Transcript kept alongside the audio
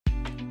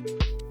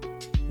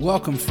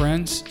Welcome,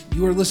 friends.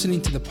 You are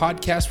listening to the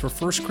podcast for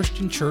First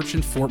Christian Church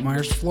in Fort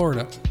Myers,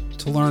 Florida.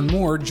 To learn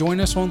more, join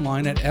us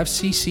online at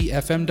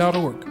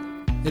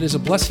fccfm.org. It is a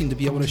blessing to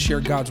be able to share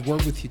God's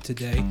Word with you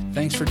today.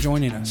 Thanks for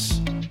joining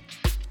us.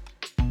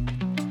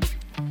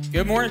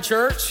 Good morning,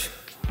 church.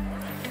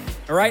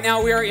 Right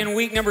now we are in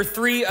week number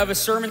 3 of a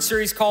sermon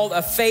series called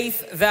A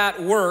Faith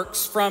That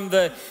Works from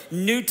the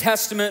New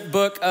Testament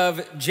book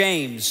of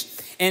James.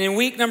 And in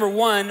week number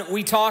 1,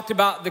 we talked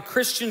about the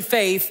Christian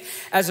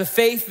faith as a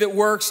faith that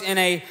works in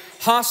a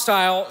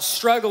hostile,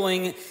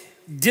 struggling,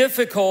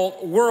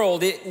 difficult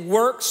world. It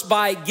works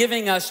by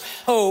giving us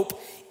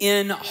hope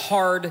in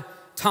hard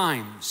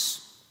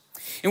times.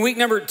 In week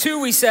number 2,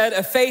 we said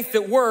a faith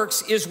that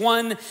works is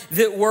one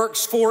that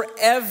works for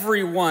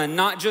everyone,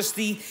 not just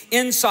the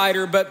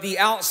insider, but the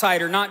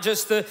outsider, not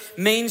just the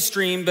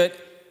mainstream, but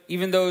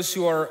even those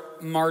who are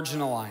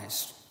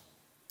marginalized.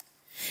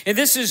 And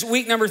this is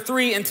week number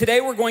 3, and today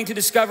we're going to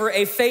discover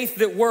a faith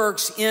that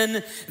works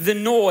in the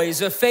noise,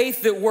 a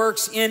faith that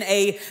works in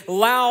a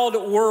loud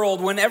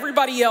world when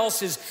everybody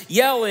else is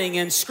yelling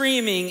and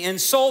screaming,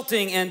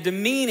 insulting and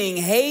demeaning,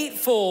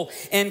 hateful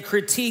and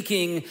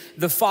critiquing.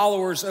 The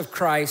followers of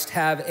Christ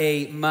have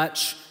a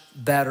much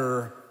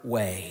better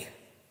way.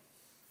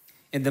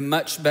 And the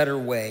much better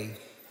way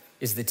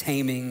is the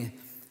taming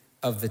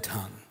of the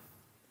tongue,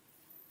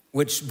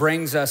 which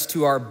brings us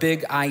to our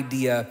big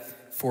idea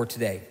for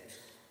today.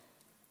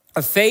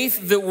 A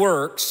faith that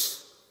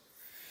works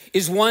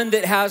is one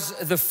that has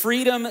the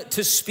freedom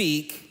to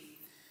speak,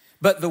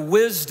 but the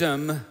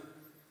wisdom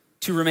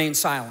to remain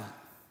silent.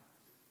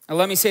 Now,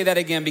 let me say that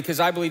again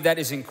because I believe that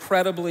is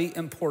incredibly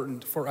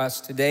important for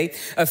us today.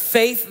 A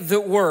faith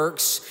that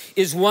works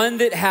is one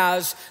that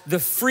has the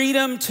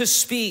freedom to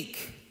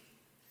speak,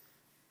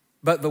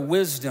 but the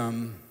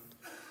wisdom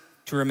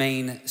to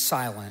remain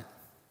silent.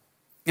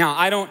 Now,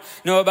 I don't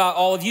know about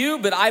all of you,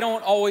 but I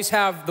don't always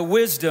have the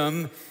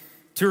wisdom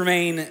to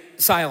remain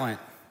silent.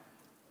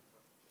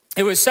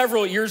 It was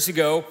several years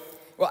ago,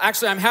 well,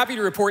 actually, I'm happy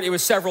to report it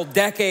was several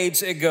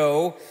decades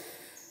ago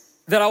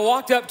that I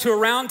walked up to a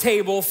round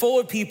table full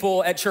of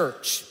people at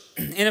church.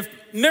 And if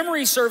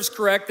memory serves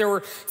correct, there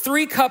were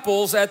 3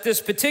 couples at this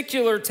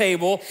particular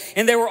table,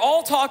 and they were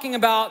all talking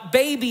about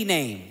baby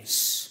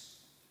names.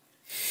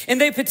 And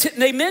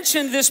they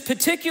mentioned this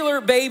particular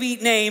baby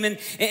name, and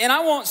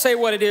I won't say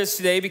what it is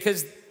today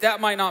because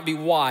that might not be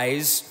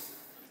wise.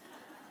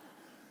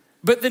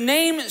 But the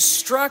name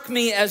struck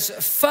me as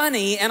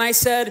funny, and I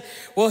said,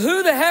 well,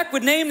 who the heck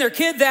would name their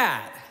kid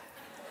that?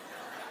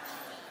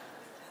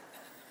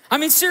 I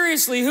mean,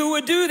 seriously, who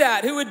would do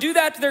that? Who would do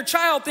that to their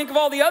child? Think of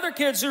all the other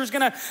kids who's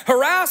gonna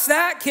harass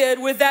that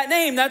kid with that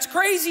name. That's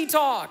crazy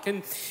talk.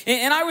 And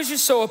I was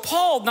just so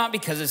appalled, not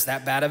because it's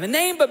that bad of a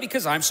name, but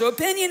because I'm so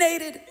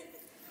opinionated.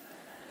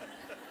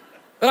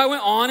 But I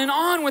went on and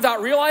on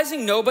without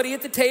realizing nobody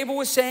at the table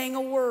was saying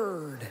a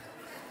word.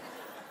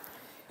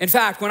 In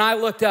fact, when I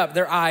looked up,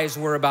 their eyes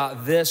were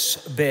about this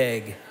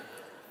big.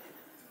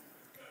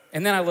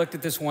 And then I looked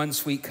at this one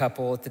sweet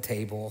couple at the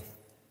table,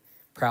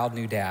 proud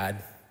new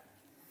dad,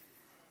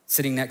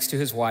 sitting next to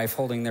his wife,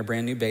 holding their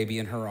brand new baby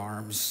in her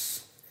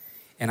arms.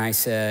 And I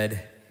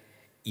said,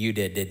 you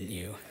did, didn't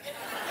you?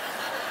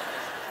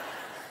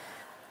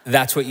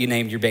 That's what you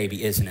named your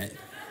baby, isn't it?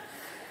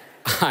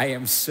 I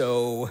am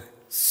so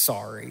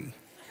sorry.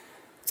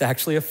 It's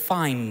actually a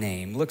fine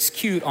name, looks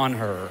cute on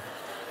her.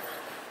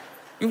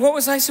 What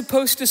was I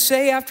supposed to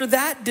say after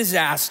that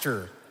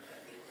disaster?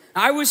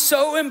 I was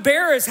so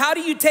embarrassed. How do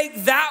you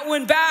take that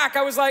one back?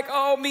 I was like,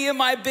 oh, me and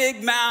my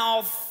big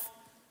mouth.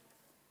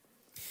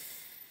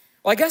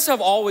 Well, I guess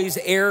I've always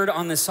erred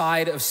on the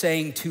side of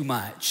saying too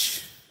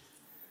much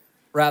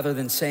rather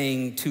than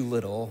saying too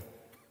little.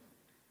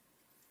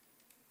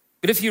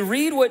 But if you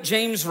read what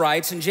James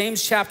writes in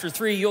James chapter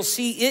 3, you'll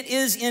see it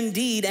is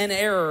indeed an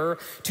error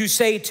to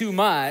say too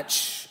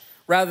much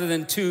rather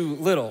than too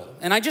little.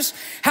 And I just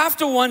have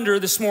to wonder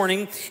this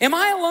morning, am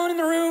I alone in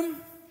the room?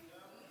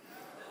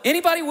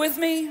 Anybody with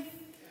me?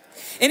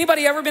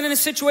 Anybody ever been in a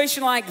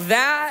situation like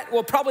that?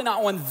 Well, probably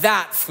not one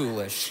that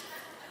foolish.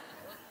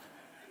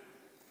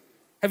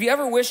 Have you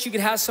ever wished you could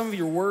have some of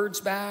your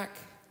words back?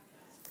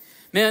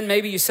 Man,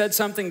 maybe you said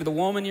something to the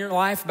woman in your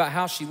life about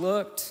how she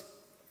looked.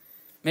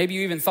 Maybe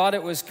you even thought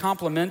it was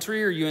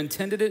complimentary or you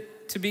intended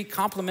it to be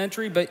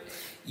complimentary, but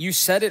you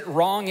said it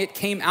wrong, it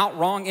came out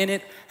wrong, and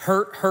it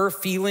hurt her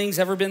feelings.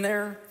 Ever been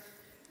there?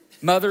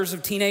 Mothers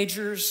of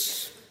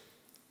teenagers.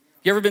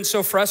 You ever been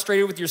so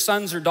frustrated with your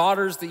sons or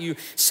daughters that you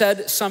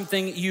said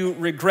something you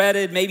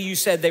regretted? Maybe you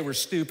said they were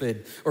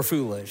stupid or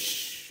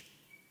foolish,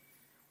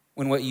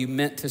 when what you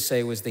meant to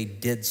say was they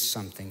did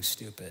something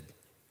stupid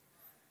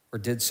or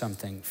did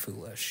something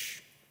foolish.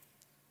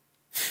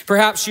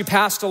 Perhaps you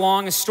passed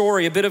along a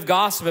story, a bit of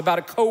gossip about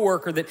a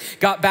coworker that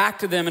got back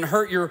to them and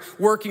hurt your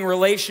working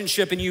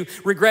relationship, and you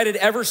regretted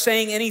ever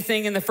saying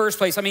anything in the first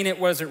place. I mean, it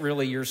wasn't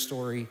really your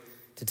story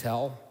to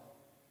tell.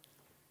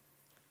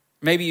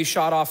 Maybe you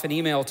shot off an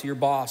email to your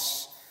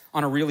boss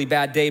on a really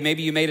bad day.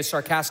 Maybe you made a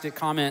sarcastic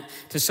comment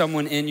to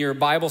someone in your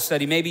Bible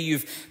study. Maybe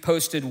you've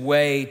posted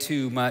way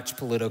too much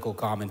political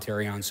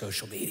commentary on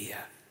social media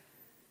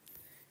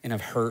and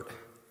have hurt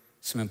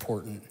some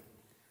important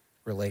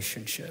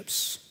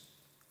relationships.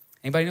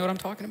 Anybody know what I'm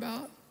talking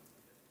about?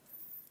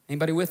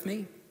 Anybody with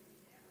me?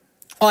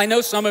 Well, I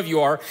know some of you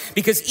are,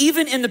 because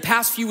even in the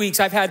past few weeks,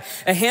 I've had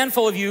a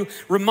handful of you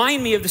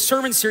remind me of the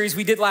sermon series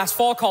we did last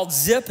fall called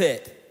Zip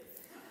It.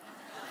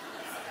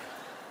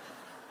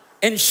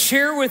 And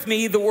share with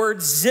me the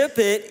word zip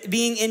it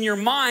being in your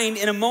mind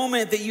in a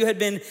moment that you had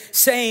been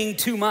saying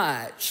too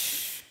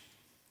much.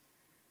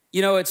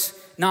 You know, it's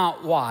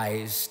not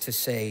wise to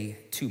say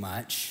too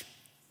much.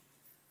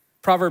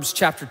 Proverbs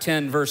chapter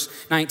 10, verse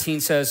 19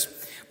 says,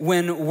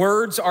 when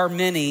words are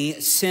many,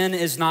 sin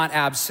is not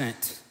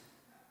absent,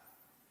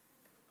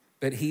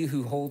 but he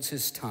who holds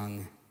his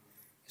tongue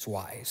is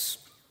wise.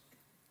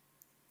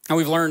 Now,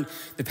 we've learned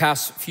the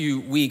past few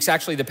weeks,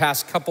 actually the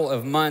past couple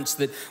of months,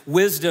 that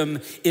wisdom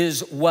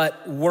is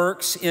what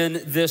works in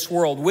this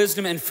world.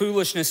 Wisdom and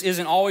foolishness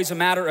isn't always a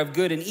matter of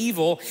good and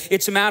evil.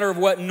 It's a matter of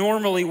what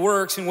normally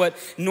works and what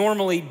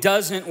normally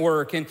doesn't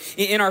work. And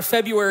in our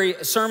February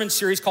sermon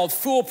series called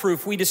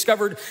Foolproof, we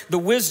discovered the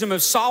wisdom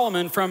of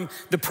Solomon from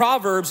the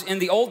Proverbs in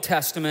the Old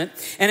Testament.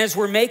 And as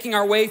we're making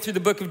our way through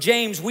the book of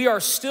James, we are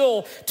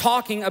still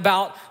talking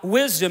about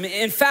wisdom.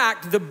 In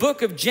fact, the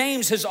book of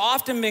James has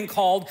often been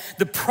called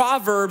the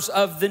Proverbs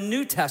of the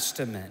New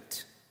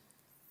Testament.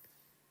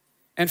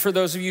 And for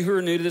those of you who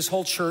are new to this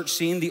whole church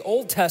scene, the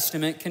Old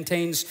Testament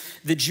contains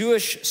the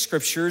Jewish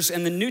scriptures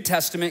and the New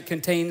Testament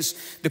contains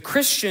the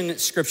Christian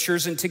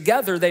scriptures, and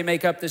together they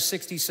make up the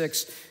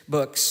 66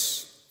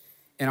 books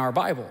in our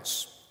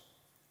Bibles.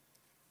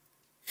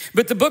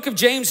 But the book of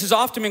James has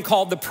often been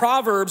called the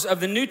Proverbs of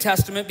the New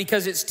Testament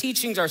because its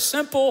teachings are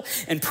simple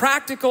and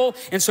practical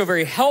and so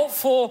very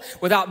helpful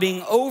without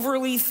being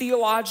overly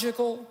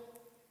theological.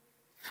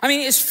 I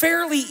mean, it's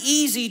fairly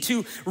easy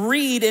to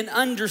read and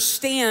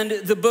understand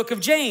the book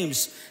of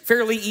James.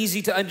 Fairly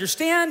easy to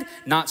understand,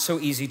 not so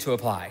easy to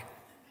apply.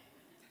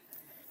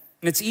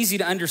 And it's easy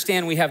to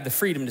understand we have the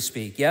freedom to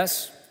speak,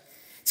 yes?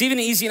 It's even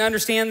easy to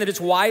understand that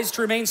it's wise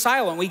to remain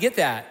silent. We get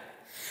that.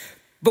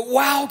 But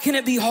wow, can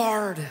it be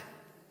hard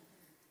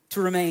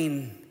to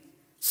remain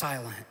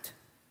silent?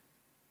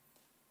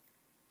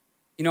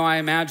 You know, I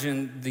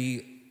imagine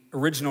the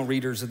original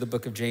readers of the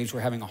book of James were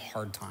having a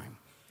hard time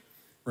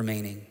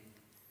remaining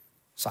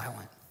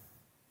silent.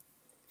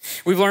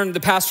 We've learned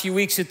the past few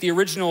weeks that the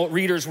original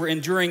readers were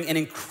enduring an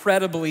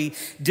incredibly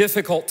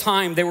difficult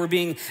time. They were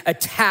being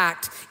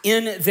attacked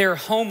in their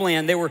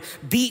homeland. They were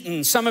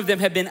beaten. Some of them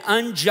had been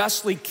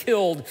unjustly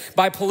killed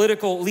by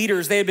political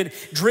leaders. They had been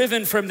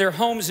driven from their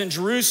homes in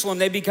Jerusalem.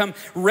 They become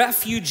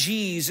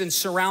refugees in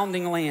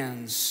surrounding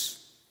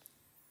lands.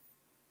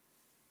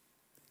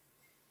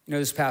 You know,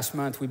 this past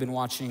month we've been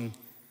watching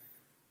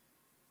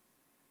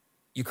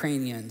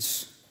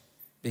Ukrainians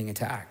being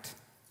attacked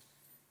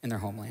in their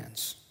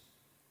homelands,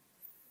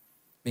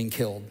 being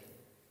killed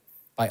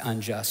by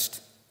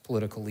unjust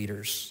political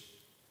leaders.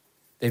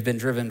 They've been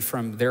driven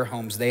from their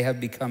homes. They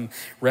have become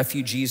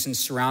refugees in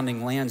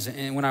surrounding lands.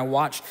 And when I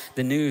watch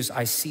the news,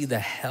 I see the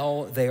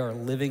hell they are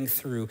living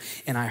through,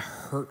 and I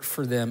hurt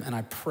for them, and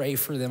I pray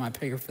for them. I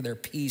pray for their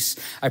peace.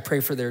 I pray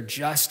for their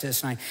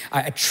justice. And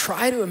I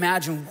try to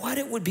imagine what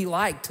it would be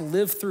like to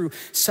live through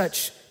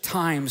such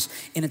times,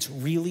 and it's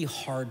really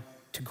hard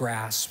to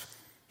grasp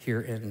here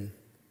in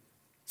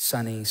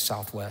sunny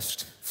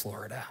Southwest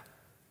Florida.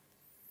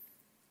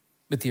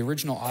 But the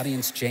original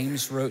audience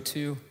James wrote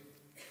to,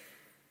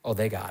 oh,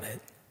 they got it.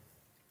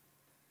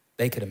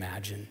 They could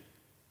imagine.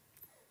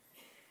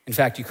 In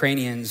fact,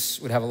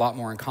 Ukrainians would have a lot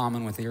more in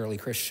common with the early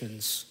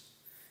Christians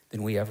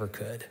than we ever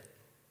could.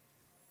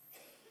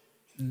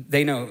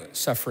 They know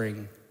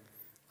suffering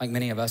like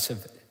many of us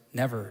have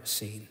never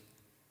seen.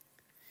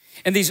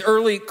 And these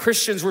early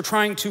Christians were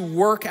trying to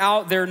work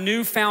out their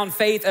newfound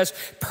faith as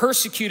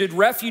persecuted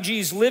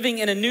refugees living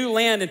in a new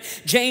land. And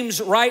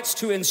James writes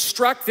to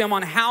instruct them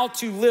on how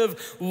to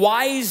live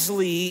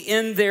wisely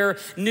in their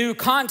new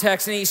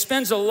context. And he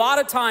spends a lot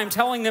of time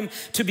telling them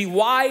to be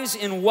wise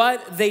in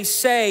what they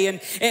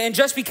say. And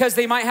just because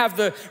they might have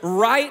the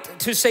right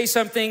to say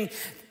something,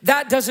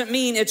 that doesn't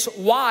mean it's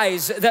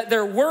wise, that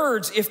their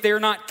words, if they're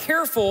not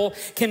careful,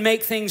 can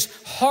make things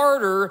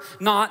harder,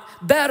 not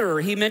better.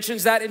 He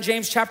mentions that in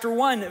James chapter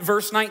 1,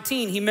 verse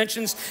 19. He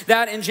mentions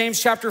that in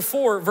James chapter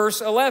 4, verse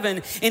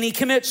 11. And he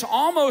commits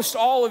almost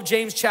all of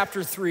James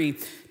chapter 3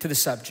 to the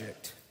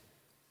subject.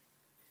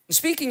 And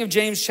speaking of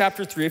James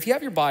chapter 3, if you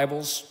have your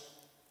Bibles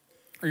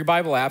or your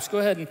Bible apps, go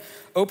ahead and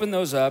open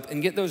those up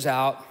and get those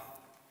out.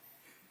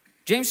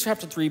 James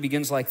chapter 3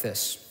 begins like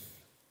this.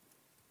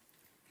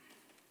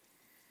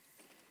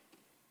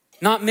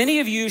 Not many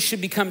of you should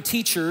become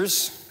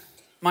teachers,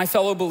 my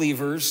fellow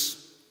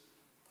believers,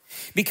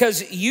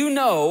 because you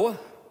know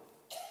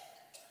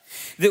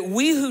that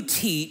we who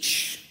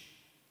teach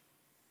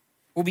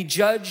will be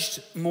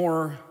judged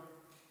more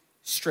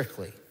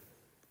strictly.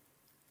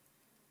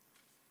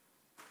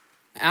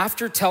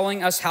 after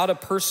telling us how to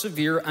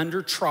persevere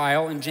under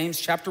trial in James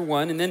chapter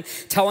 1, and then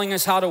telling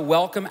us how to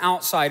welcome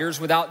outsiders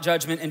without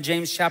judgment in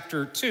James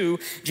chapter 2,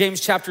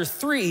 James chapter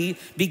 3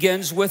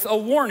 begins with a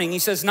warning. He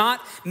says,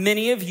 not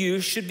many of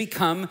you should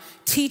become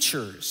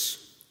teachers.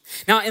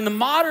 Now, in the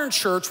modern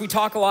church, we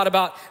talk a lot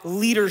about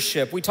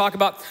leadership. We talk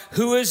about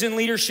who is in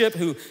leadership,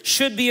 who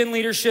should be in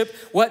leadership,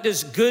 what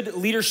does good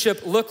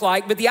leadership look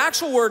like. But the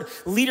actual word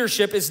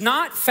leadership is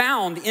not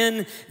found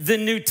in the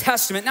New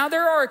Testament. Now,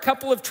 there are a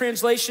couple of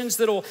translations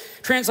that'll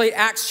translate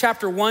Acts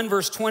chapter 1,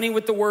 verse 20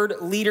 with the word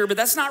leader, but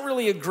that's not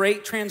really a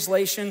great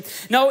translation.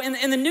 No,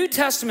 in the New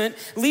Testament,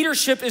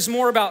 leadership is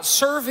more about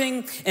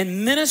serving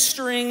and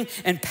ministering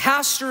and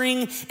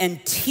pastoring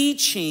and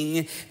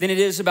teaching than it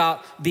is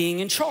about being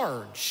in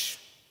charge.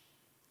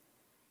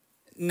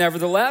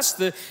 Nevertheless,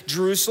 the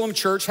Jerusalem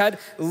church had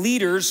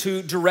leaders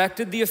who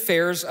directed the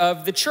affairs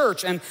of the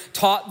church and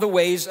taught the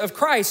ways of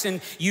Christ. And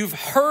you've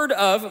heard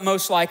of,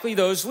 most likely,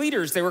 those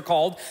leaders. They were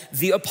called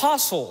the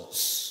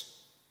apostles.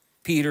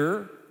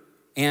 Peter,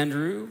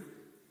 Andrew,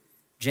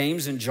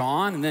 James, and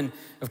John. And then,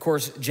 of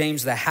course,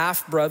 James, the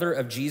half-brother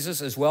of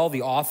Jesus as well,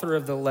 the author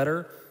of the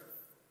letter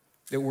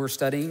that we're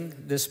studying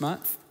this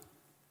month.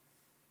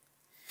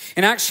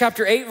 In Acts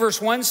chapter 8,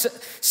 verse 1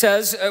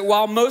 says,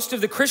 while most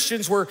of the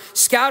Christians were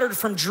scattered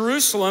from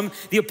Jerusalem,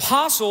 the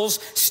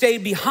apostles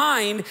stayed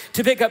behind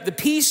to pick up the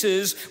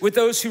pieces with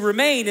those who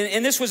remained.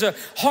 And this was a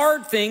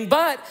hard thing,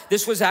 but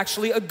this was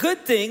actually a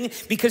good thing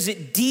because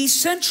it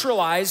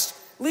decentralized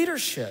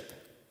leadership.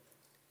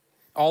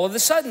 All of a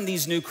sudden,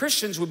 these new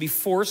Christians would be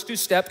forced to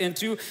step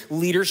into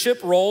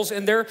leadership roles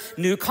in their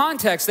new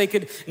context. They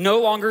could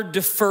no longer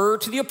defer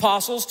to the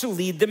apostles to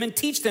lead them and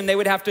teach them. They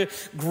would have to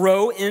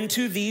grow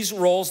into these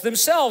roles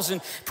themselves.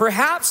 And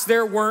perhaps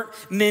there weren't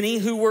many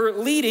who were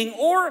leading,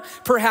 or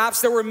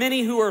perhaps there were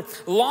many who were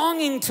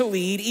longing to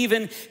lead,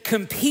 even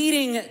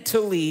competing to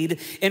lead.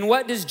 And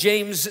what does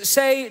James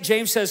say?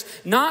 James says,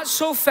 not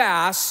so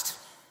fast.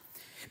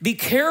 Be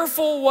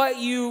careful what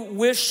you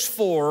wish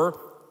for.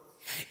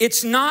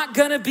 It's not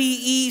gonna be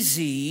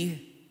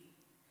easy.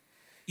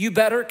 You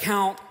better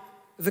count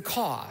the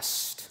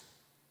cost.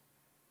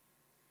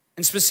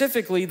 And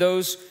specifically,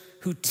 those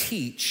who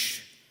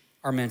teach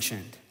are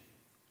mentioned.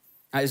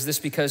 Now, is this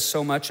because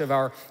so much of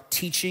our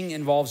teaching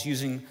involves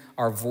using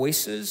our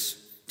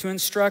voices to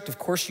instruct? Of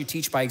course, you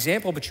teach by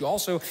example, but you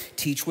also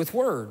teach with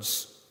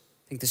words.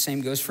 I think the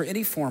same goes for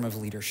any form of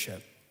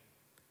leadership.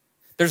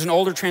 There's an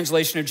older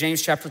translation of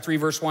James chapter 3,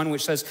 verse 1,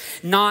 which says,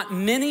 not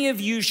many of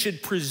you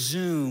should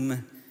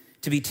presume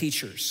to be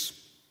teachers,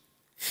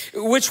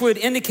 which would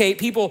indicate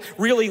people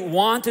really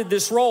wanted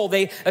this role.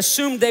 They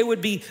assumed they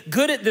would be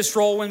good at this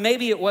role when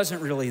maybe it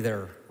wasn't really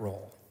their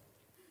role.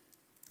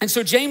 And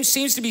so James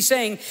seems to be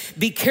saying,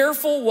 be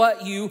careful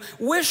what you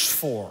wish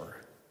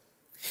for.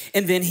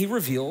 And then he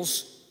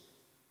reveals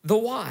the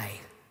why.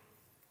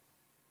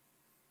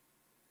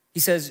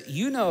 He says,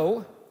 you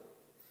know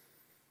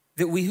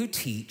that we who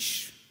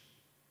teach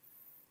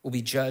will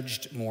be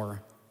judged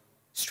more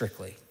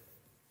strictly.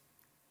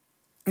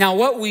 Now,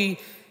 what we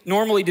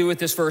normally do with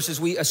this verse is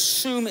we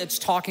assume it's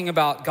talking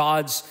about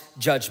God's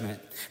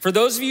judgment. For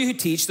those of you who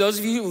teach, those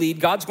of you who lead,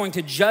 God's going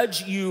to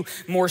judge you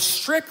more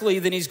strictly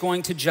than he's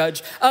going to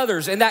judge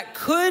others. And that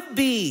could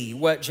be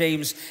what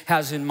James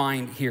has in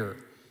mind here.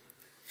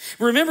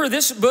 Remember,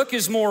 this book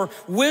is more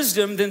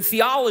wisdom than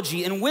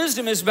theology, and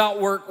wisdom is about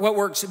what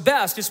works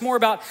best. It's more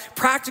about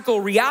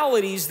practical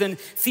realities than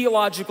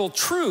theological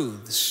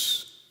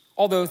truths,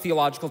 although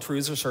theological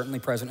truths are certainly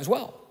present as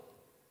well.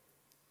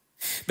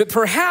 But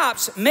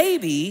perhaps,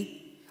 maybe,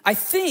 I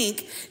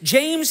think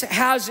James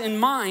has in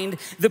mind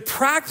the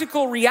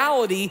practical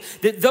reality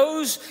that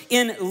those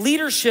in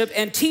leadership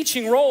and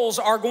teaching roles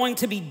are going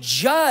to be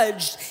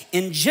judged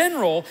in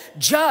general,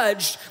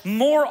 judged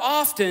more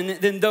often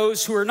than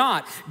those who are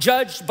not,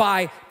 judged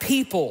by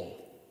people,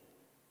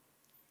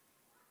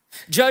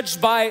 judged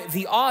by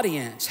the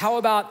audience. How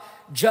about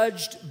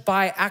judged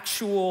by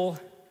actual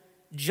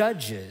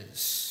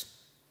judges?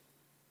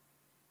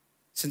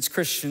 Since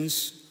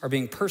Christians are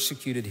being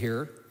persecuted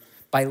here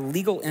by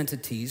legal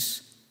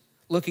entities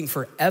looking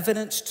for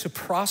evidence to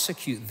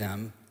prosecute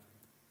them,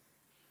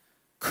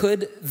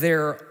 could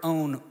their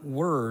own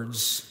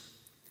words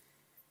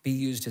be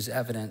used as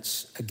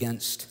evidence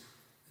against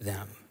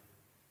them?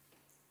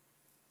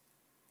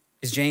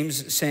 Is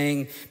James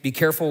saying, be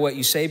careful what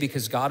you say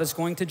because God is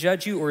going to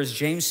judge you? Or is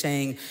James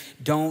saying,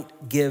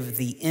 don't give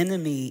the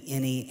enemy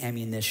any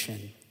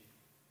ammunition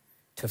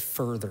to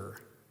further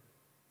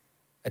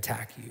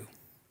attack you?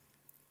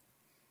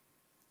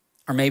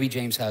 Or maybe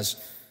James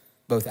has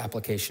both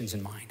applications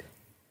in mind.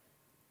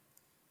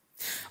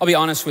 I'll be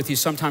honest with you,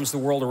 sometimes the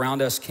world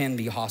around us can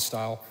be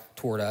hostile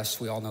toward us.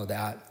 We all know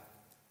that.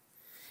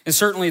 And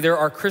certainly there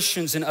are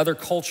Christians in other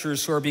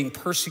cultures who are being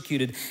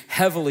persecuted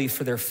heavily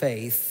for their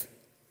faith.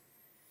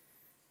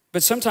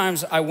 But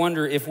sometimes I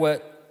wonder if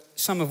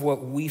some of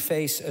what we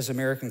face as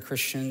American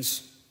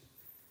Christians,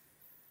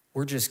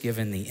 we're just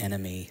giving the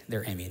enemy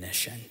their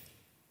ammunition.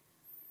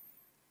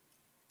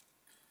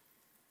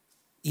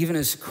 Even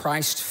as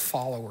Christ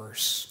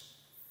followers,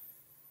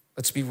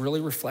 Let's be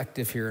really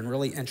reflective here and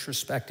really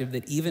introspective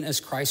that even as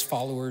Christ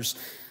followers,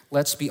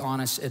 let's be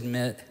honest,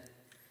 admit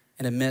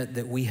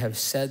that we have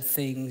said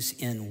things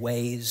in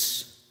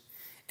ways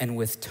and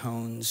with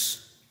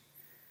tones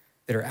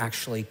that are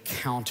actually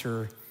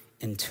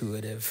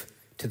counterintuitive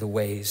to the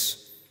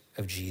ways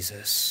of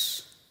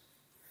Jesus.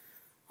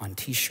 On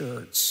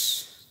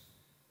t-shirts,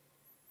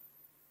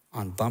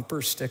 on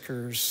bumper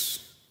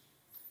stickers,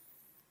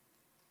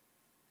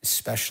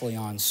 especially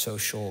on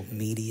social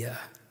media.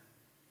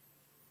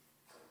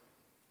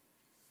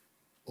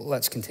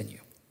 Let's continue.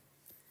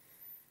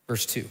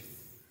 Verse 2.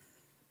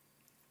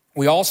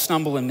 We all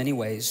stumble in many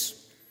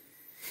ways.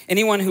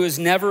 Anyone who is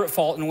never at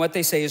fault in what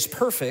they say is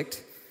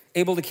perfect,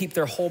 able to keep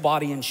their whole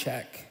body in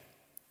check.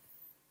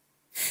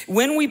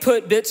 When we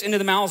put bits into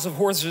the mouths of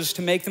horses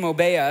to make them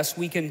obey us,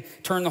 we can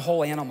turn the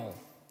whole animal.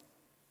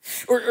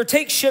 Or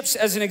take ships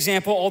as an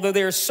example. Although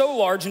they are so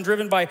large and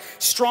driven by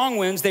strong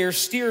winds, they are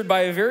steered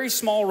by a very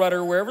small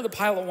rudder wherever the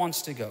pilot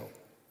wants to go.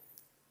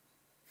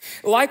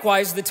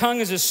 Likewise, the tongue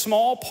is a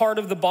small part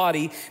of the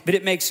body, but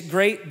it makes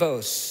great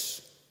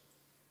boasts.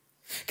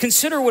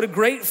 Consider what a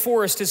great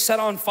forest is set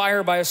on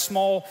fire by a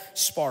small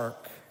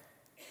spark.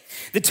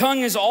 The tongue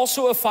is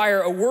also a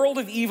fire, a world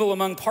of evil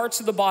among parts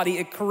of the body.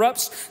 It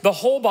corrupts the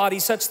whole body,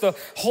 sets the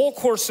whole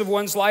course of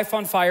one's life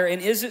on fire,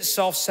 and is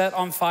itself set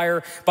on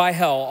fire by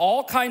hell.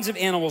 All kinds of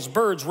animals,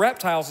 birds,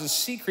 reptiles, and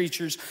sea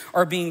creatures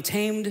are being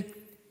tamed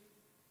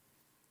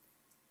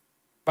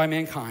by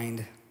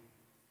mankind.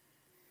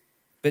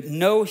 But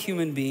no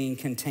human being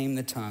can tame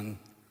the tongue.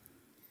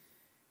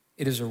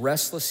 It is a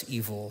restless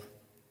evil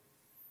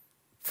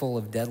full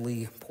of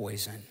deadly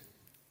poison.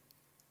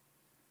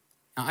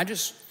 Now, I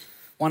just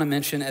want to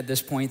mention at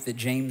this point that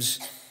James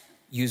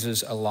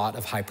uses a lot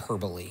of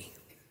hyperbole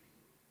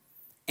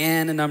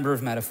and a number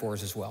of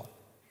metaphors as well.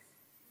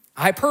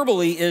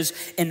 Hyperbole is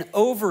an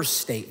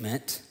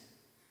overstatement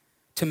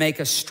to make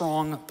a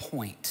strong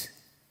point.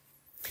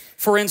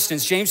 For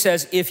instance, James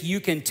says, if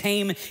you can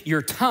tame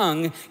your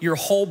tongue, your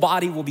whole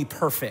body will be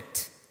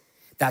perfect.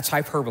 That's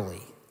hyperbole.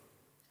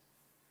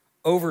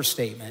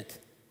 Overstatement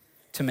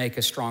to make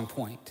a strong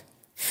point.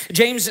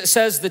 James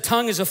says the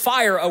tongue is a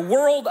fire, a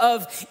world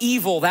of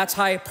evil. That's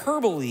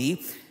hyperbole.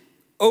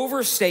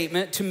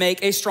 Overstatement to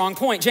make a strong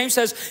point. James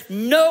says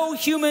no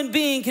human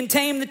being can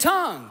tame the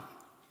tongue.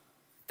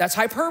 That's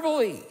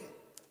hyperbole.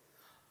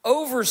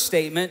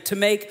 Overstatement to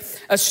make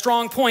a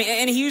strong point.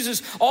 And he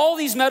uses all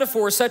these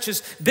metaphors such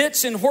as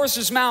bits in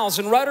horses' mouths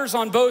and rudders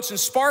on boats and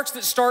sparks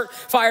that start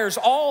fires,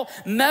 all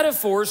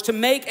metaphors to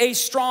make a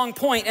strong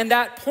point. And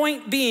that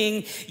point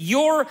being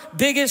your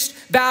biggest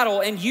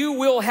battle. And you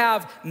will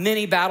have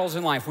many battles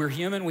in life. We're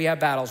human, we have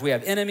battles. We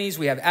have enemies,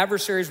 we have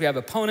adversaries, we have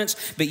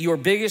opponents, but your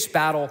biggest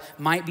battle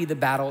might be the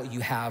battle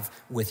you have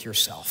with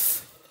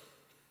yourself.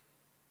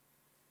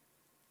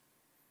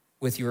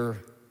 With your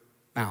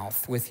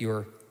mouth, with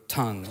your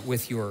tongue,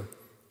 with your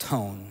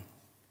tone,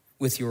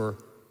 with your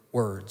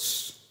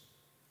words,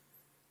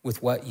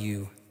 with what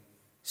you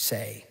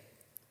say.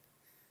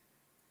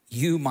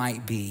 You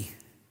might be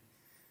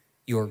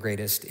your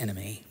greatest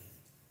enemy.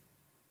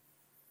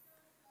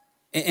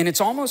 And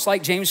it's almost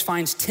like James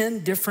finds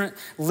 10 different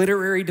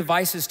literary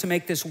devices to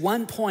make this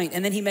one point,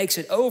 and then he makes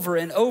it over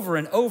and over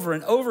and over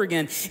and over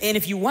again. And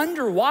if you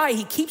wonder why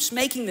he keeps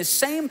making the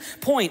same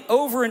point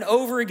over and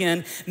over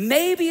again,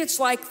 maybe it's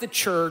like the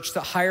church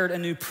that hired a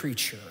new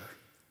preacher.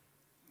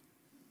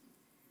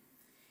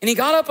 And he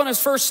got up on his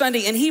first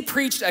Sunday and he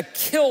preached a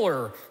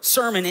killer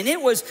sermon, and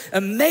it was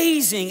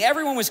amazing.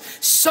 Everyone was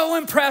so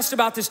impressed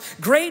about this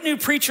great new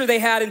preacher they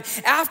had. And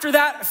after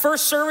that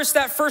first service,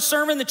 that first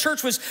sermon, the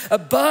church was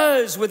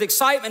abuzz with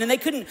excitement, and they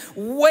couldn't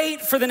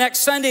wait for the next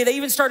Sunday. They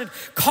even started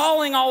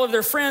calling all of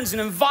their friends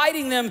and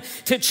inviting them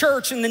to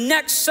church. And the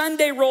next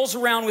Sunday rolls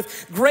around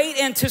with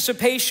great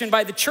anticipation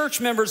by the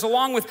church members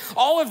along with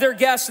all of their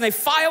guests, and they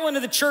file into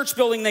the church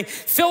building, they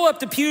fill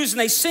up the pews, and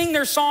they sing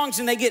their songs,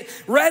 and they get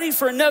ready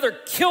for another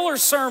killer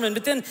sermon.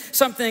 But then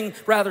something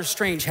rather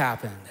strange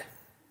happened.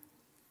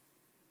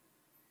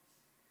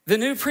 The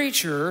new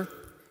preacher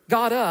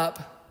got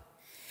up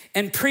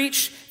and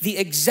preached the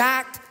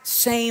exact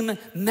same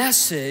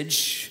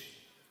message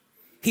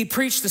he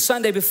preached the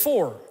Sunday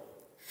before.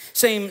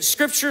 Same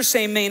scripture,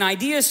 same main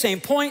ideas, same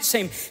points,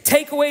 same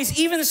takeaways,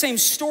 even the same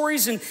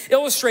stories and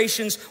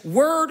illustrations,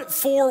 word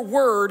for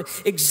word,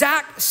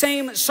 exact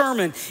same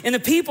sermon. And the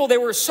people, they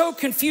were so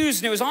confused,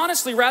 and it was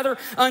honestly rather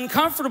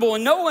uncomfortable,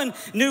 and no one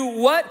knew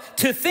what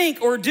to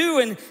think or do.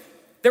 And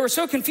they were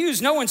so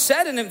confused, no one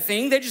said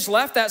anything. They just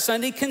left that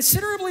Sunday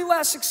considerably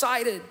less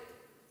excited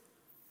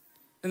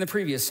than the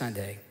previous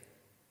Sunday.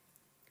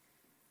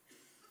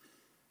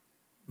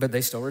 But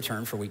they still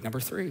returned for week number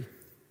 3.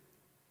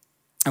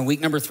 And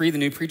week number 3, the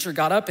new preacher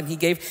got up and he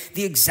gave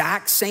the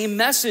exact same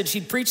message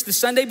he'd preached the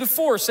Sunday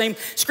before. Same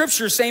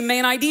scripture, same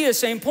main ideas,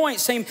 same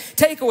points, same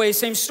takeaways,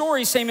 same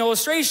stories, same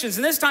illustrations.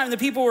 And this time the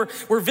people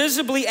were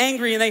visibly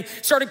angry, and they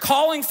started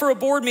calling for a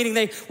board meeting.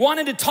 They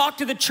wanted to talk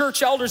to the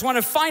church elders,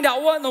 wanted to find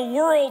out what in the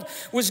world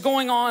was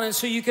going on. And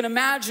so you can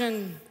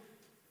imagine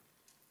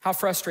how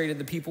frustrated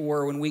the people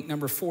were when week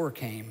number 4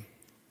 came.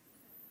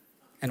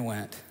 and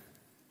went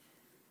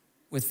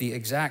with the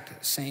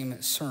exact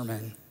same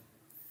sermon.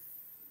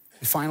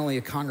 And finally,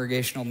 a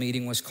congregational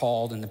meeting was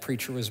called, and the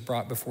preacher was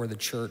brought before the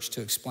church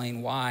to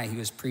explain why he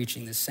was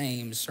preaching the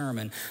same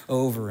sermon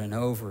over and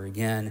over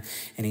again.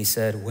 And he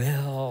said,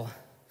 well,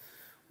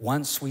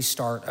 once we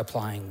start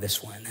applying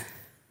this one,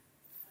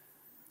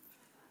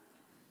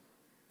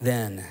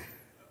 then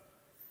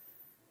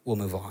we'll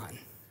move on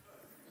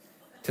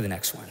to the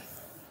next one.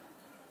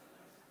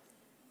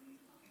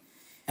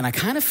 And I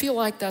kind of feel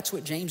like that's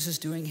what James is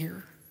doing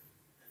here.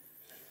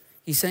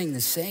 He's saying the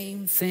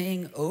same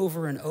thing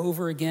over and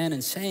over again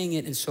and saying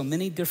it in so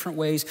many different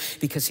ways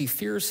because he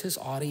fears his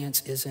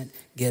audience isn't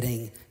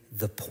getting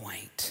the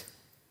point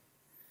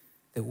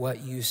that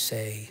what you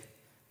say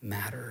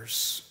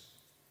matters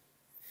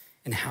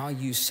and how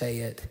you say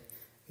it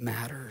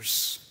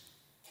matters.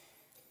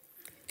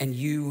 And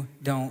you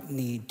don't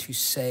need to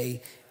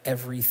say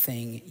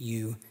everything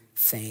you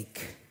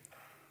think.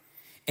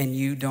 And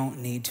you don't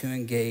need to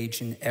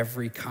engage in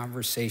every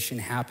conversation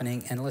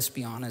happening. And let's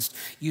be honest,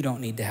 you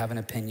don't need to have an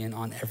opinion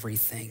on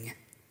everything.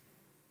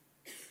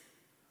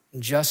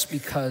 Just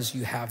because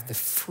you have the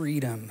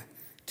freedom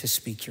to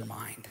speak your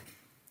mind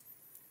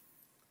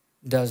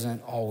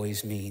doesn't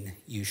always mean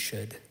you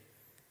should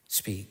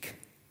speak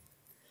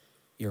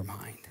your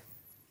mind.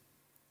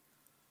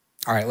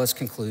 All right, let's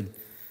conclude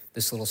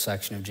this little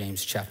section of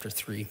James chapter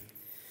 3,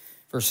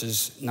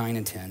 verses 9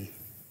 and 10.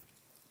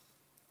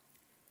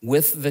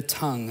 With the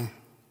tongue,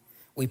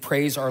 we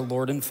praise our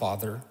Lord and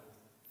Father,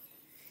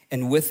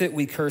 and with it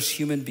we curse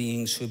human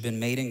beings who have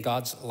been made in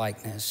God's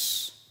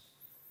likeness.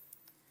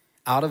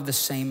 Out of the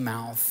same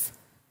mouth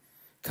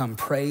come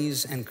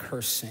praise and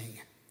cursing.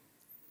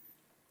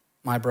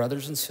 My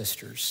brothers and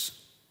sisters,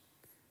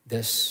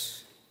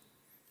 this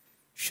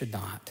should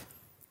not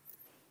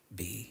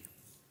be.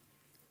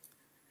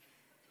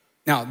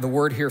 Now, the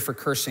word here for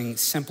cursing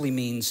simply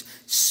means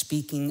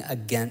speaking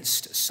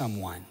against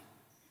someone.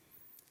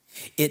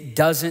 It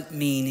doesn't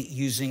mean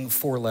using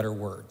four-letter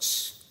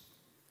words.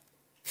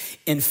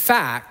 In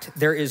fact,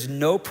 there is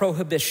no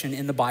prohibition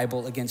in the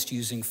Bible against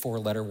using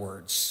four-letter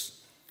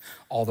words,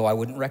 although I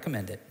wouldn't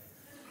recommend it.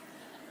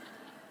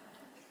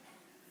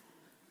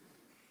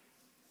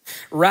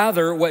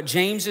 Rather, what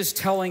James is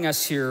telling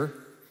us here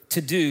to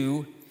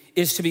do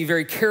is to be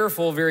very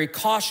careful, very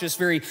cautious,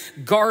 very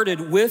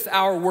guarded with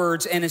our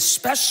words, and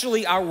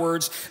especially our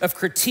words of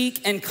critique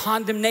and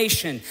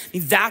condemnation.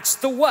 That's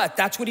the what.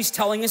 That's what he's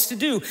telling us to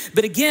do.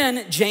 But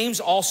again, James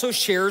also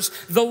shares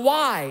the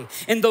why.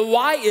 And the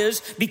why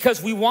is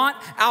because we want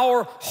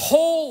our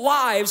whole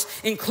lives,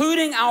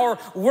 including our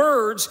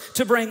words,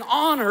 to bring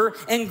honor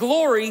and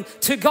glory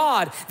to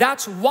God.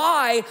 That's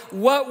why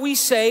what we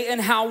say and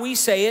how we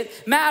say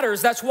it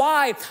matters. That's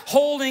why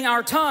holding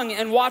our tongue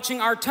and watching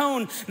our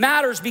tone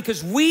matters,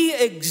 because we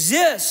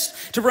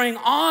exist to bring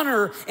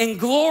honor and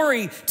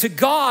glory to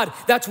God.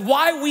 That's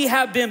why we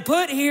have been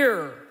put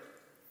here.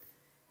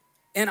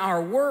 And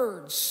our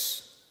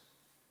words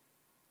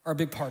are a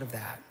big part of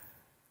that.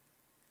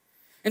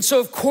 And so,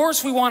 of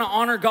course, we want to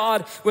honor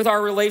God with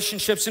our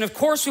relationships. And of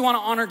course, we want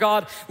to honor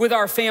God with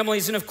our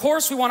families. And of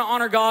course, we want to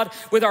honor God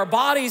with our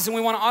bodies. And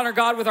we want to honor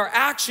God with our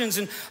actions.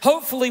 And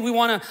hopefully, we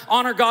want to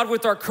honor God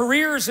with our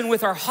careers and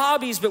with our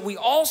hobbies. But we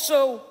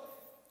also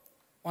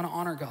want to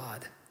honor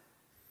God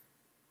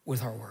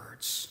with our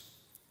words.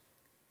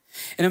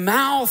 And a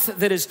mouth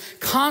that is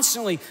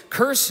constantly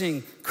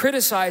cursing,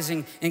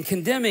 criticizing, and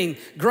condemning,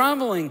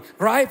 grumbling,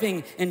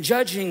 griping, and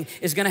judging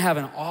is going to have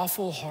an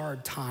awful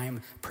hard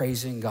time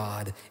praising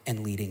God and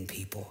leading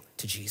people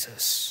to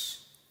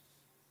Jesus.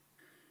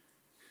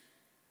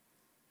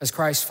 As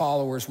Christ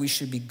followers, we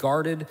should be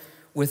guarded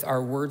with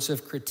our words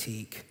of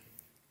critique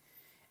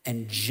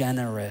and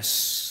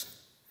generous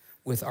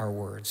with our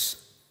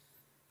words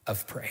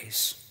of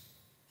praise.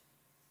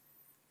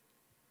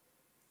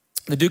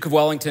 The Duke of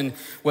Wellington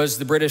was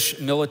the British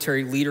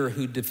military leader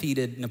who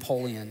defeated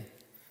Napoleon,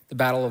 the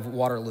Battle of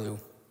Waterloo.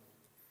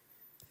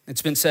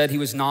 It's been said he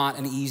was not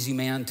an easy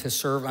man to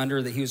serve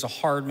under, that he was a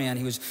hard man,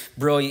 he was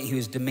brilliant, he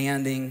was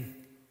demanding,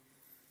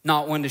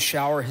 not one to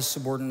shower his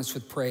subordinates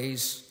with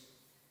praise.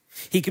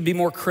 He could be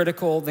more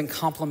critical than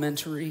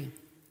complimentary.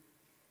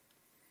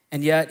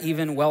 And yet,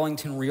 even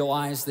Wellington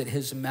realized that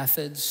his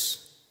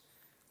methods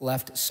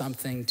left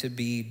something to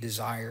be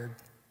desired.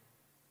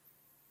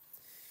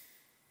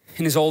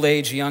 In his old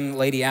age, a young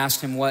lady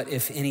asked him what,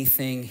 if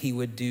anything, he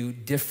would do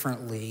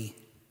differently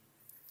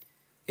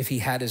if he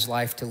had his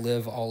life to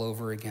live all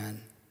over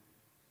again.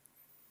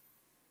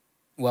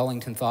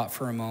 Wellington thought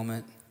for a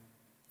moment,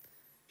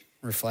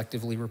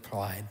 reflectively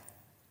replied,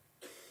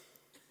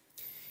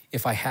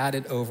 "If I had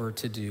it over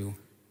to do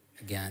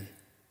again,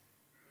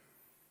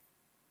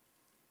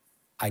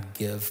 I'd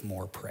give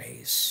more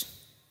praise."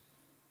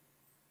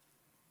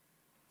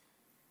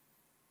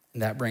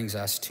 And that brings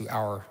us to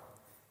our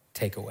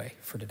takeaway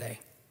for today.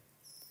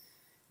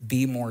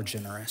 Be more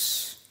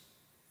generous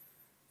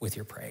with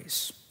your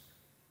praise.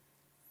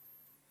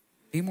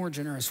 Be more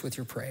generous with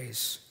your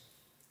praise.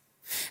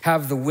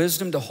 Have the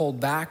wisdom to hold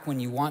back when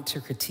you want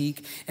to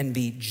critique, and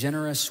be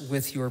generous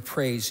with your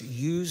praise.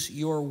 Use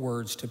your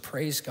words to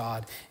praise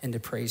God and to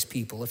praise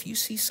people. If you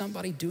see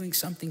somebody doing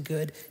something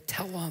good,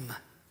 tell them.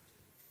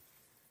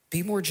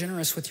 Be more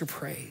generous with your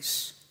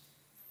praise.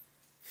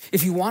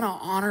 If you want to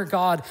honor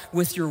God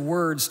with your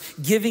words,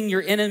 giving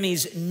your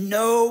enemies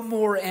no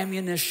more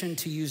ammunition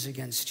to use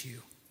against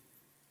you,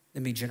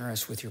 then be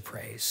generous with your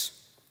praise.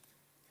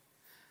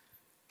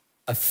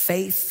 A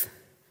faith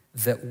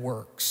that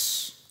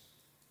works.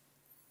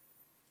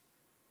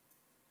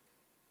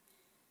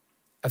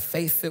 A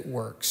faith that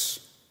works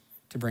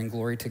to bring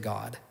glory to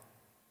God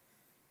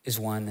is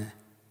one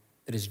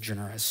that is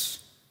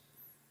generous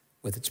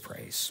with its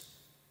praise.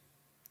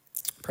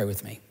 Pray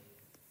with me.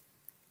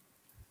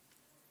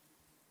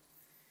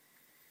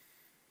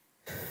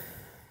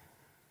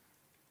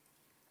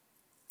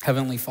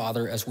 Heavenly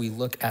Father, as we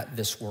look at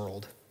this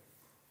world,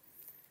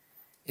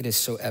 it is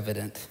so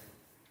evident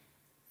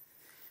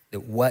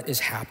that what is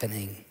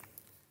happening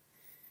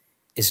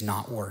is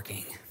not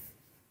working.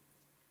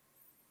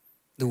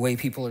 The way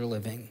people are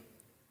living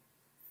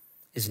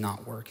is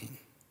not working.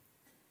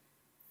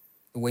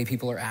 The way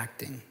people are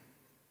acting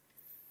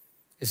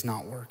is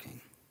not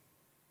working.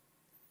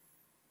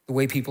 The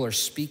way people are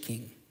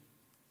speaking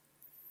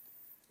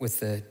with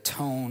the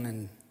tone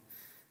and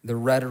the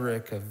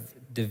rhetoric of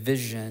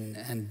division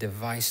and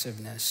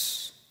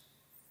divisiveness,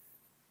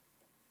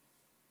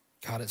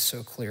 God, it's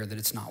so clear that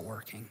it's not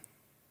working.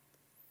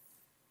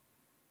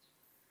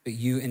 But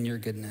you in your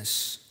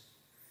goodness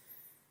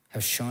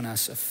have shown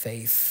us a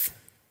faith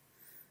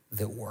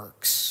that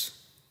works.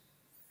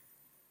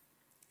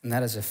 And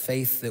that is a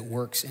faith that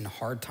works in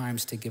hard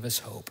times to give us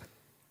hope.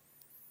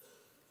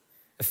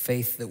 A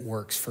faith that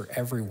works for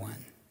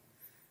everyone,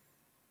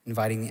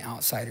 inviting the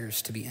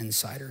outsiders to be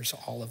insiders,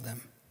 all of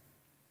them.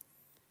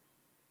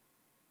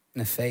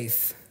 And a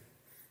faith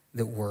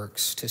that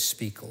works to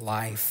speak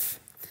life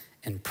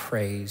and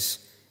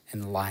praise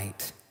and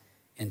light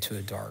into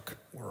a dark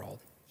world.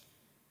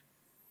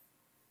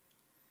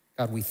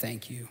 God, we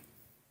thank you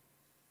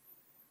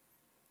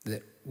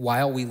that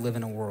while we live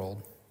in a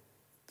world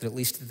that at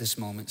least at this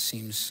moment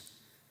seems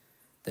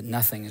that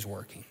nothing is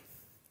working,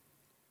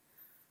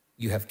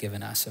 you have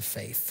given us a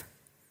faith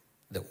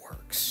that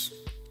works.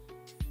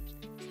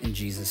 In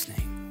Jesus'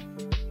 name,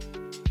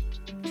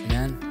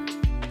 amen.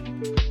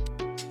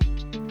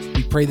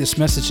 We pray this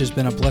message has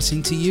been a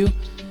blessing to you.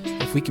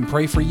 If we can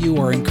pray for you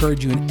or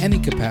encourage you in any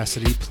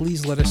capacity,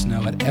 please let us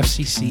know at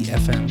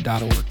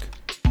fccfm.org.